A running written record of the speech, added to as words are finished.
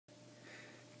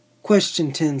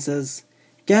Question 10 says,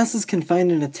 gas is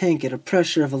confined in a tank at a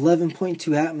pressure of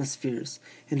 11.2 atmospheres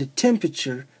and a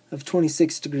temperature of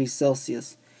 26 degrees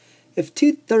Celsius. If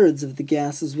 2/3 of the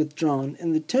gas is withdrawn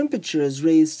and the temperature is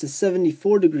raised to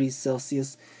 74 degrees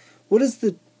Celsius, what is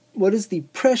the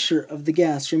pressure of the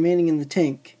gas remaining in the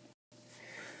tank?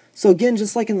 So again,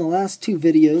 just like in the last two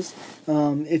videos,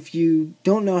 if you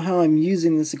don't know how I'm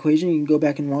using this equation, you can go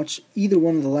back and watch either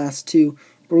one of the last two.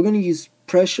 But we're going to use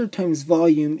pressure times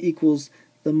volume equals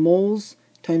the moles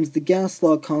times the gas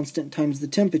law constant times the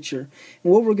temperature.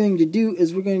 And what we're going to do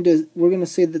is we're going to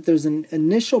say that there's an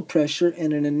initial pressure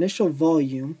and an initial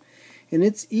volume, and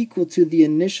it's equal to the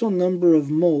initial number of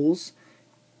moles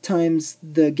times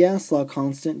the gas law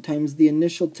constant times the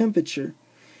initial temperature.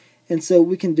 And so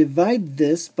we can divide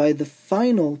this by the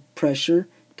final pressure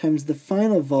times the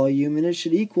final volume, and it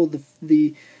should equal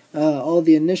all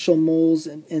the initial moles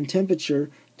and temperature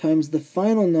times the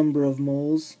final number of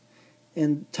moles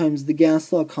and times the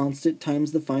gas law constant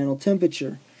times the final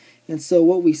temperature. And so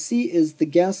what we see is the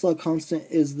gas law constant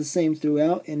is the same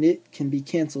throughout, and it can be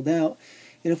canceled out.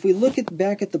 And if we look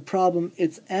back at the problem,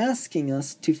 it's asking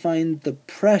us to find the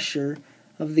pressure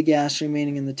of the gas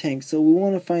remaining in the tank. So we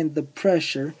want to find the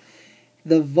pressure.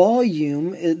 The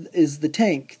volume is the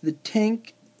tank. The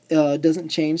tank doesn't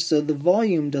change, so the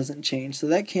volume doesn't change. So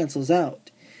that cancels out.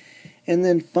 And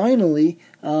then finally,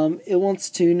 it wants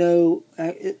to know,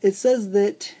 it says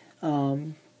that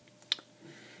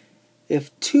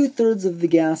if 2/3 of the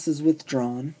gas is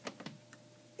withdrawn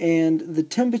and the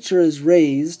temperature is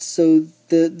raised, so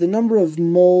the number of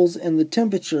moles and the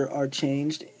temperature are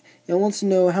changed, it wants to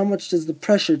know how much does the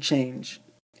pressure change.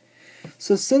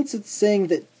 So since it's saying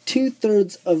that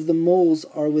 2/3 of the moles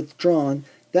are withdrawn,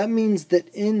 that means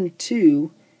that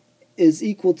N2 is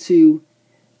equal to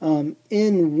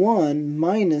N1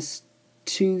 minus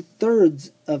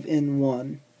 2/3 of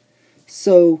N1.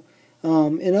 So,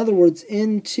 in other words,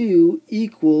 N2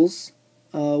 equals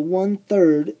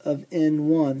 1/3 of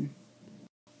N1.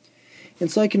 And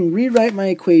so I can rewrite my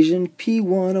equation,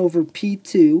 P1 over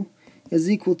P2 is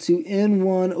equal to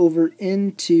N1 over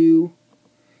N2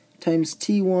 times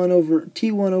T1 over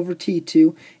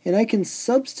T2, and I can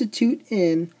substitute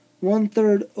in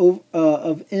 1/3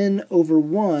 of N over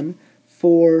 1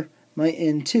 for my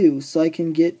N2. So I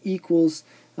can get equals,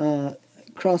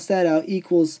 cross that out,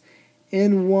 equals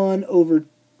N1 over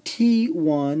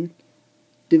T1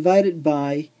 divided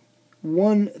by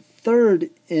 1/3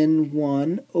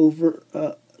 N1 over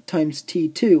times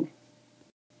T2.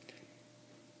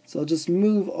 So I'll just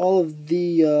move all of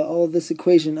this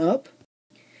equation up.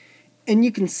 And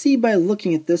you can see by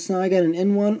looking at this, now I got an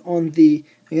N1 on the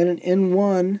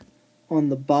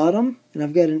bottom, and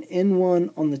I've got an N1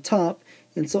 on the top,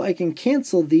 and so I can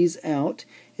cancel these out,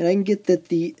 and I can get that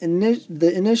the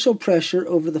initial pressure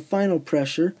over the final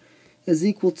pressure is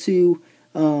equal to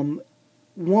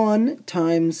 1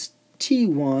 times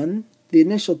T1, the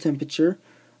initial temperature,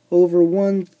 over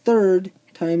 1/3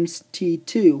 times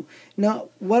T2. Now,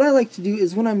 what I like to do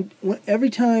is every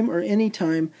time or any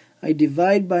time I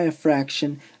divide by a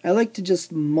fraction, I like to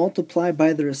just multiply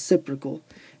by the reciprocal.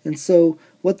 And so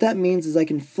what that means is I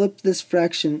can flip this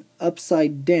fraction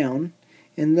upside down,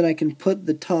 and then I can put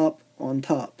the top on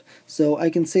top. So I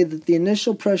can say that the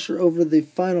initial pressure over the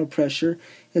final pressure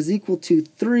is equal to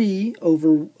 3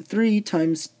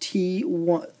 times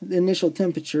T1, the initial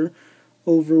temperature,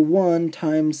 over 1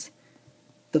 times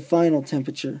the final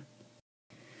temperature.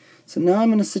 So now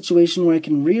I'm in a situation where I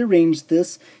can rearrange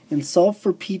this and solve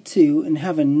for P2 and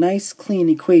have a nice clean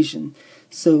equation.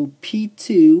 So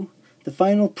P2, the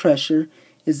final pressure,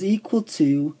 is equal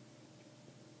to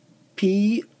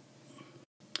P1,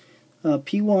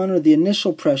 or the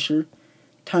initial pressure,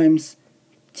 times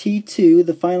T2,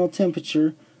 the final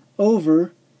temperature,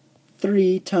 over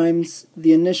 3 times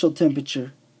the initial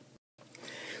temperature.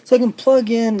 So I can plug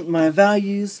in my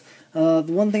values. The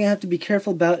one thing I have to be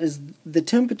careful about is the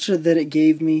temperature that it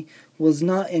gave me was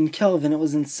not in Kelvin, it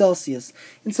was in Celsius.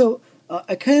 And so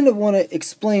I kind of want to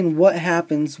explain what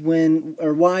happens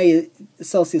why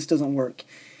Celsius doesn't work.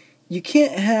 You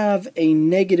can't have a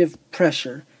negative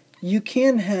pressure. You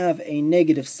can have a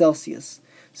negative Celsius.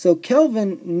 So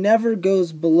Kelvin never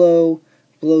goes below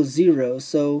 0.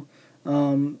 So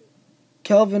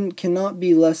Kelvin cannot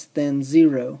be less than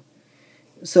 0.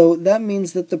 So that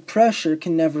means that the pressure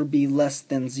can never be less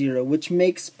than 0, which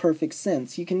makes perfect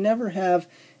sense. You can never have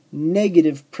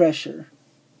negative pressure.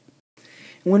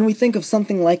 When we think of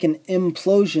something like an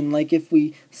implosion, like if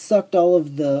we sucked all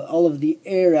of the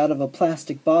air out of a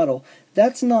plastic bottle,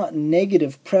 that's not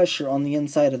negative pressure on the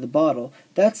inside of the bottle.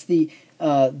 That's the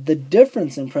the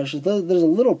difference in pressure. There's a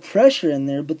little pressure in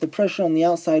there, but the pressure on the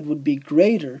outside would be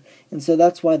greater, and so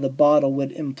that's why the bottle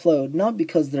would implode. Not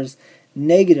because there's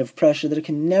negative pressure. There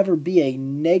can never be a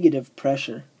negative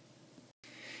pressure.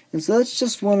 And so that's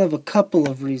just one of a couple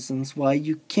of reasons why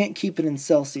you can't keep it in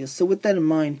Celsius. So with that in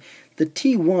mind, the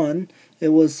T1, it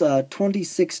was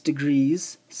 26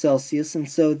 degrees Celsius, and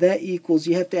so that equals,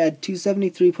 you have to add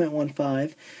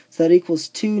 273.15, so that equals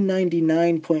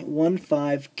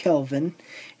 299.15 Kelvin.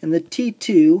 And the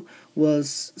T2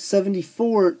 was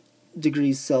 74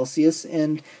 degrees Celsius,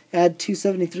 and add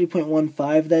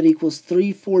 273.15, that equals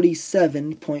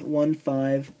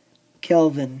 347.15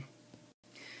 Kelvin.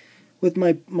 With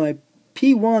my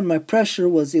P1, my pressure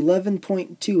was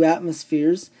 11.2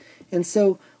 atmospheres, and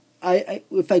so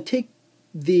if I take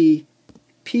the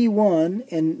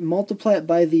P1 and multiply it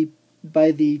by the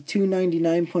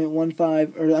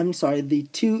 299.15, or I'm sorry, the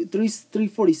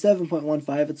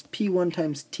 347.15, it's P1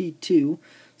 times T2.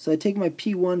 So I take my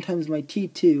P1 times my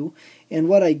T2, and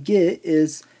what I get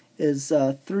is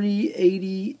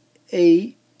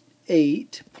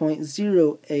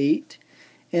 388.08,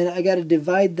 and I got to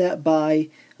divide that by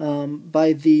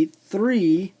the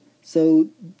 3, so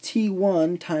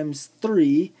T1 times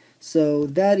 3, so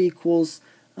that equals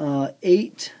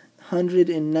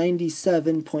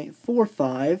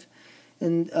 897.45,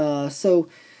 and so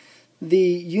the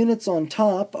units on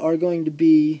top are going to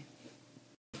be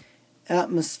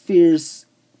atmospheres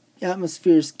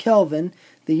Kelvin.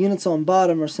 The units on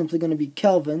bottom are simply going to be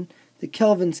Kelvin. The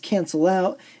kelvins cancel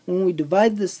out, and when we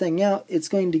divide this thing out, it's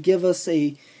going to give us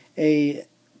a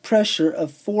pressure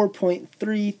of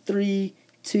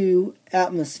 4.332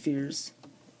 atmospheres.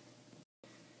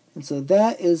 And so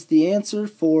that is the answer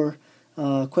for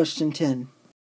question 10.